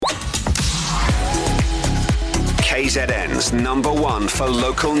KZN's #1 for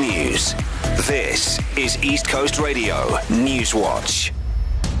local news. This is East Coast Radio Newswatch.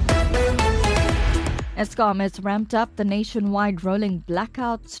 Eskom has ramped up the nationwide rolling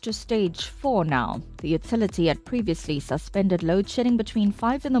blackouts to stage 4 now. The utility had previously suspended load shedding between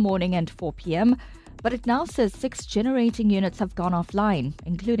 5 in the morning and 4 p.m., but it now says 6 generating units have gone offline,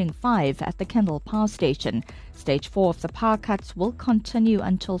 including 5 at the Kendall Power Station. Stage 4 of the power cuts will continue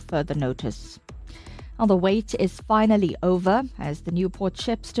until further notice. Now, the wait is finally over as the Newport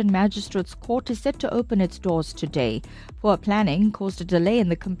Shepstone Magistrates Court is set to open its doors today. Poor planning caused a delay in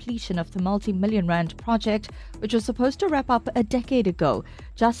the completion of the multi-million rand project, which was supposed to wrap up a decade ago.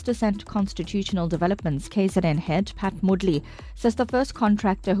 Justice and Constitutional Development's KZN head, Pat Mudley, says the first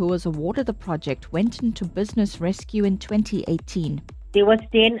contractor who was awarded the project went into business rescue in 2018. There was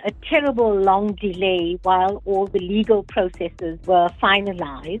then a terrible long delay while all the legal processes were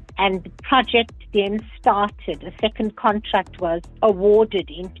finalized, and the project then started. A second contract was awarded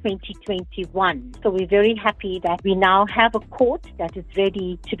in 2021. So we're very happy that we now have a court that is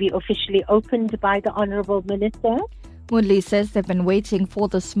ready to be officially opened by the Honourable Minister. Woodley says they've been waiting for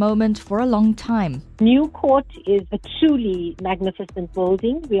this moment for a long time. New Court is a truly magnificent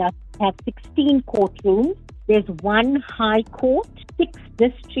building. We have 16 courtrooms. There's 1 high court, 6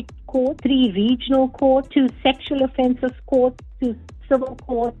 district courts, 3 regional courts, 2 sexual offences courts, 2 civil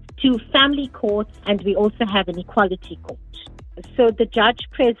courts, 2 family courts, and we also have an equality court. So the judge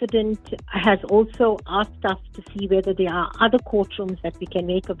president has also asked us to see whether there are other courtrooms that we can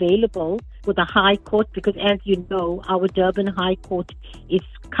make available for the High Court, because as you know, our Durban High Court is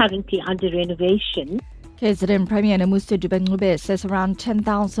currently under renovation. KZN Premier Namusa Dube says around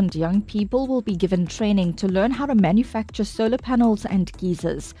 10,000 young people will be given training to learn how to manufacture solar panels and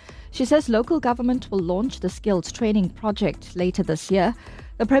geysers. She says local government will launch the skills training project later this year.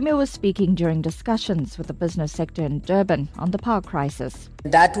 The Premier was speaking during discussions with the business sector in Durban on the power crisis.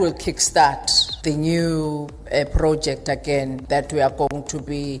 That will kickstart the new project again that we are going to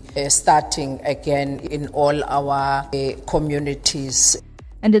be starting again in all our communities.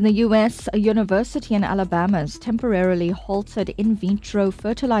 And in the U.S., a university in Alabama has temporarily halted in vitro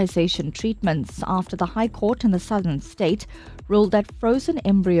fertilization treatments after the High Court in the southern state ruled that frozen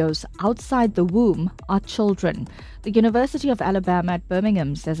embryos outside the womb are children. The University of Alabama at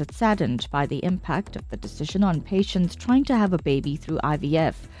Birmingham says it's saddened by the impact of the decision on patients trying to have a baby through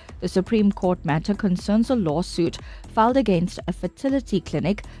IVF. The Supreme Court matter concerns a lawsuit filed against a fertility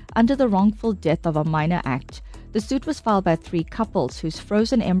clinic under the Wrongful Death of a Minor Act. The suit was filed by 3 couples whose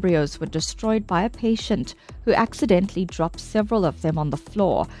frozen embryos were destroyed by a patient who accidentally dropped several of them on the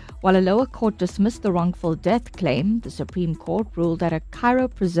floor. While a lower court dismissed the wrongful death claim, the Supreme Court ruled that a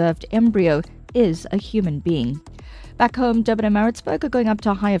cryopreserved embryo is a human being. Back home, Durban and Maritzburg are going up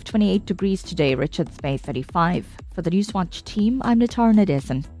to a high of 28 degrees today, Richards Bay 35. For the Newswatch team, I'm Natara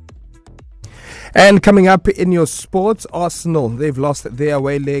Nadesan. And coming up in your sports, Arsenal, they've lost their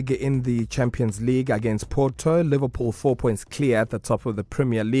away leg in the Champions League against Porto. Liverpool 4 points clear at the top of the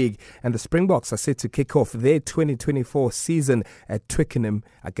Premier League. And the Springboks are set to kick off their 2024 season at Twickenham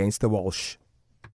against the Welsh.